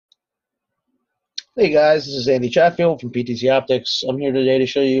Hey guys, this is Andy Chatfield from PTZOptics. I'm here today to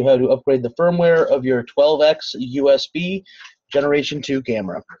show you how to upgrade the firmware of your 12X-USB Generation 2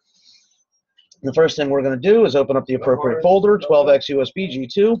 camera. The first thing we're going to do is open up the appropriate folder, 12X-USB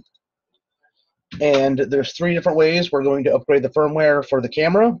G2, and there's three different ways we're going to upgrade the firmware for the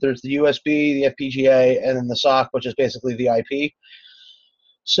camera. There's the USB, the FPGA, and then the SOC, which is basically the IP.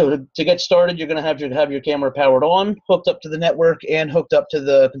 So to get started, you're going to have your camera powered on, hooked up to the network, and hooked up to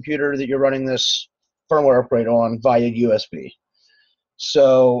the computer that you're running this firmware upgrade on via USB.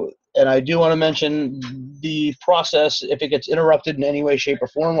 So, and I do want to mention the process, if it gets interrupted in any way, shape, or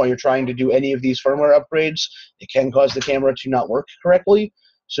form while you're trying to do any of these firmware upgrades, it can cause the camera to not work correctly.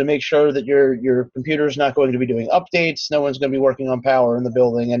 So make sure that your computer is not going to be doing updates, no one's going to be working on power in the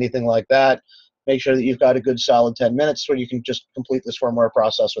building, anything like that. Make sure that you've got a good solid 10 minutes where you can just complete this firmware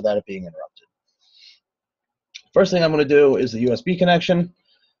process without it being interrupted. First thing I'm going to do is the USB connection.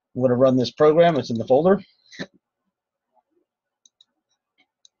 I'm going to run this program. It's in the folder.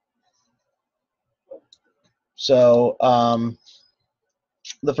 So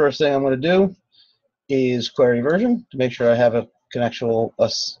the first thing I'm going to do is query version to make sure I have a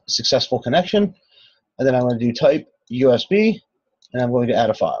successful connection. And then I'm going to do type USB, and I'm going to add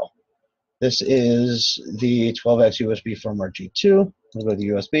a file. This is the 12X-USB firmware G2. I'm going to go to the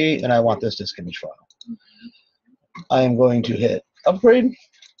USB, and I want this disk image file. I am going to hit upgrade,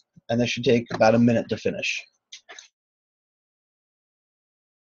 and this should take about a minute to finish.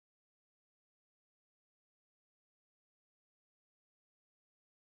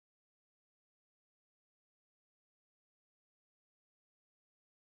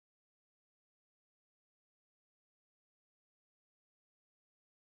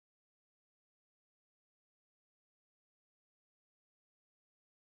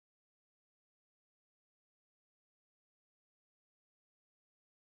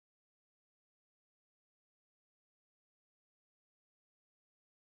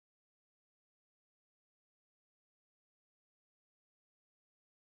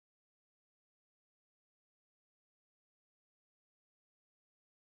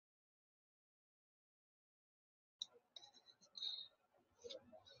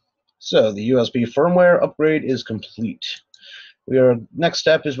 So the USB firmware upgrade is complete. Next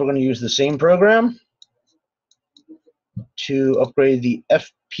step is we're going to use the same program to upgrade the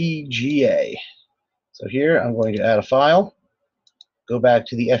FPGA. So here I'm going to add a file, go back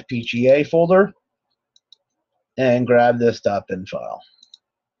to the FPGA folder, and grab this .bin file.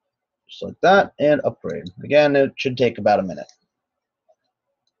 Just like that, and upgrade. Again, it should take about a minute.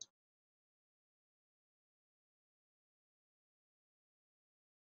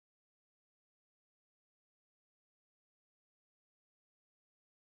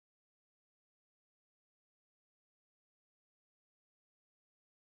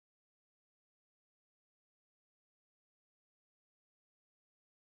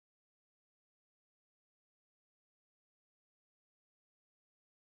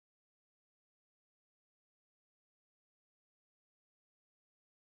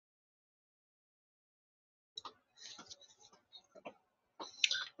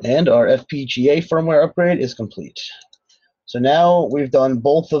 And our FPGA firmware upgrade is complete. So now we've done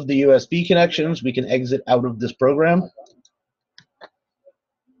both of the USB connections. We can exit out of this program.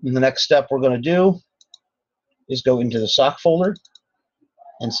 And the next step we're going to do is go into the SOC folder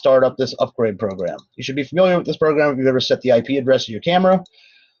and start up this upgrade program. You should be familiar with this program if you've ever set the IP address of your camera.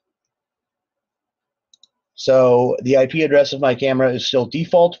 So the IP address of my camera is still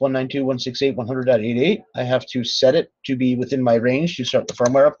default 192.168.100.88. I have to set it to be within my range to start the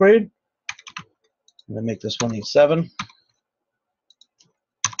firmware upgrade. I'm going to make this 187.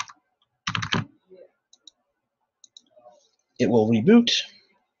 It will reboot.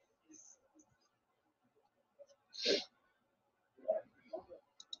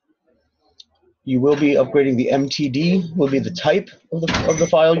 You will be upgrading the MTD, will be the type of the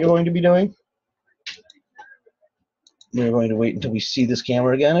file you're going to be doing. We're going to wait until we see this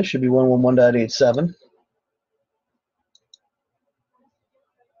camera again. It should be 111.87.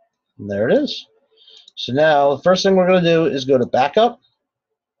 And there it is. So now the first thing we're going to do is go to backup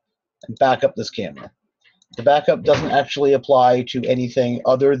and back up this camera. The backup doesn't actually apply to anything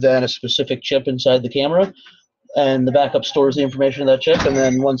other than a specific chip inside the camera, and the backup stores the information of that chip, and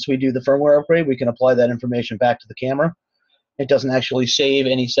then once we do the firmware upgrade, we can apply that information back to the camera. It doesn't actually save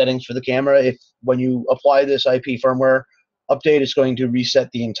any settings for the camera. When you apply this IP firmware update, it's going to reset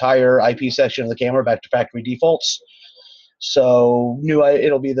the entire IP section of the camera back to factory defaults. So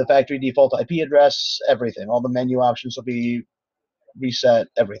it'll be the factory default IP address, everything. All the menu options will be reset,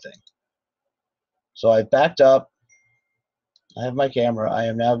 everything. So I backed up. I have my camera. I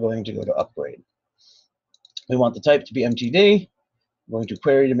am now going to go to upgrade. We want the type to be MTD. I'm going to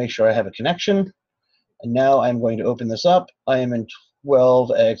query to make sure I have a connection. And now I'm going to open this up. I am in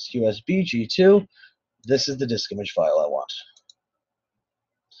 12X-USB G2. This is the disk image file I want.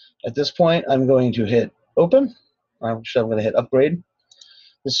 At this point, I'm going to hit open. I'm going to hit upgrade.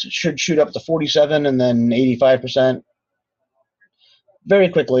 This should shoot up to 47 and then 85% very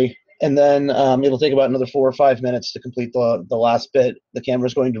quickly. And then it'll take about another 4 or 5 minutes to complete the last bit. The camera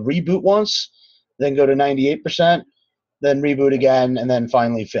is going to reboot once, then go to 98%, then reboot again, and then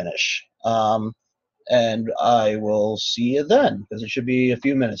finally finish. And I will see you then, because it should be a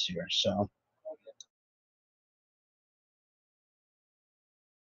few minutes here. So.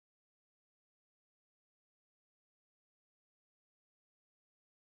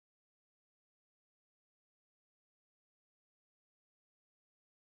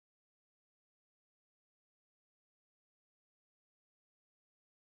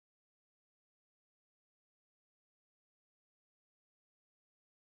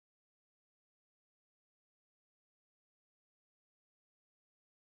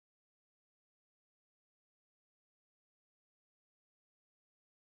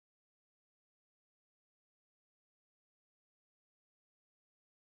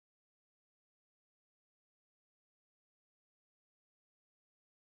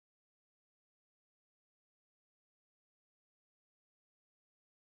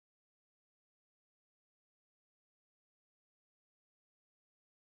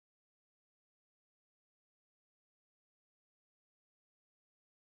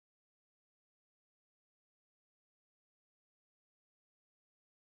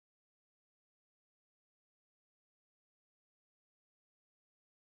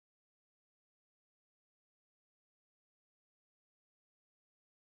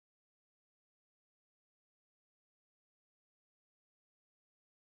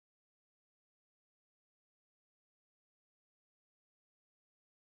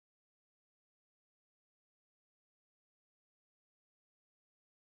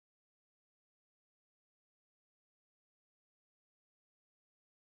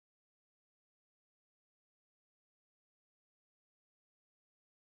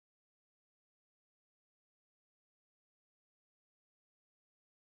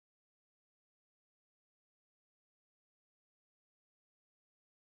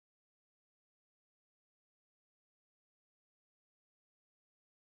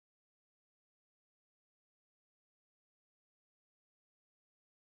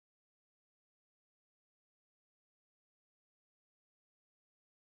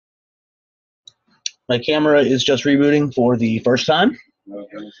 My camera is just rebooting for the first time.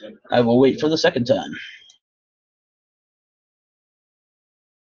 I will wait for the second time.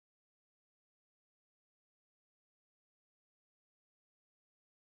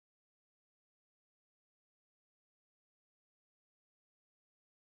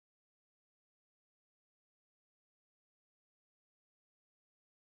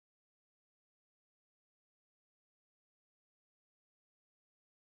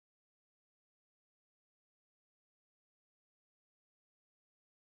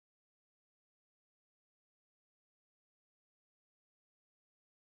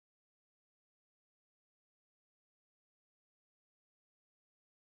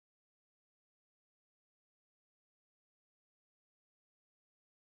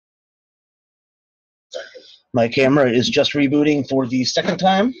 My camera is just rebooting for the second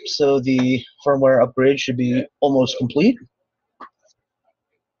time, so the firmware upgrade should be almost complete.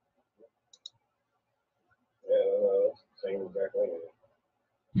 Same exactly.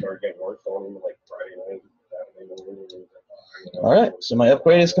 Started getting worse on like Friday night, Saturday. All right, so my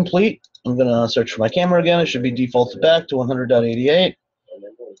upgrade is complete. I'm going to search for my camera again. It should be defaulted back to 100.88.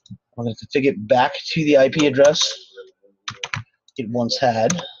 I'm going to configure it back to the IP address it once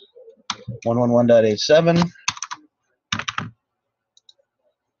had, 111.87.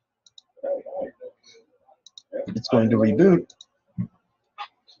 It's going to reboot.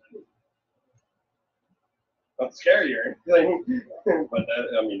 That's scarier. But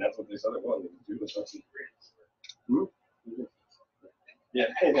that, I mean, that's what they said it was. Do the fucking great. Yeah.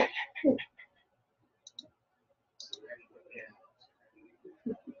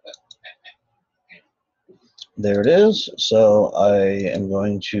 There it is. So I am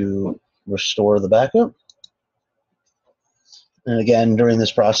going to restore the backup. And again, during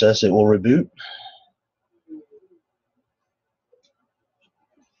this process, it will reboot.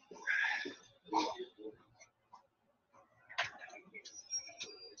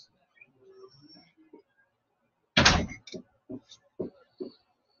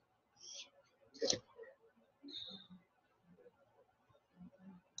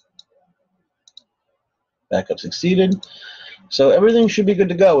 Backup succeeded. So everything should be good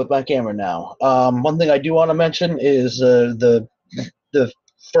to go with my camera now. One thing I do want to mention is the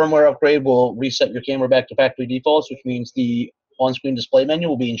firmware upgrade will reset your camera back to factory defaults, which means the on-screen display menu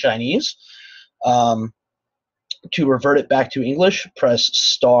will be in Chinese. To revert it back to English, press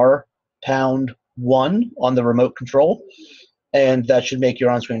 *#1 on the remote control, and that should make your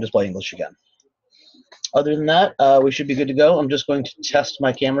on-screen display English again. Other than that, we should be good to go. I'm just going to test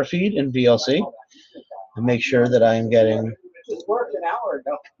my camera feed in VLC and make sure that I am getting. It worked an hour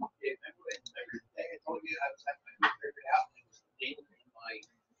ago.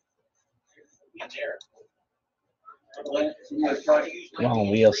 Come on,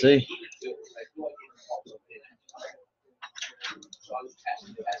 VLC.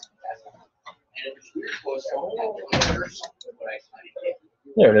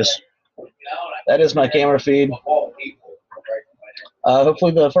 There it is. That is my camera feed.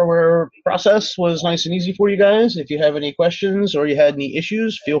 Hopefully the firmware process was nice and easy for you guys. If you have any questions or you had any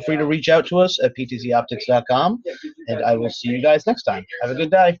issues, feel free to reach out to us at PTZOptics.com, and I will see you guys next time. Have a good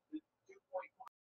day.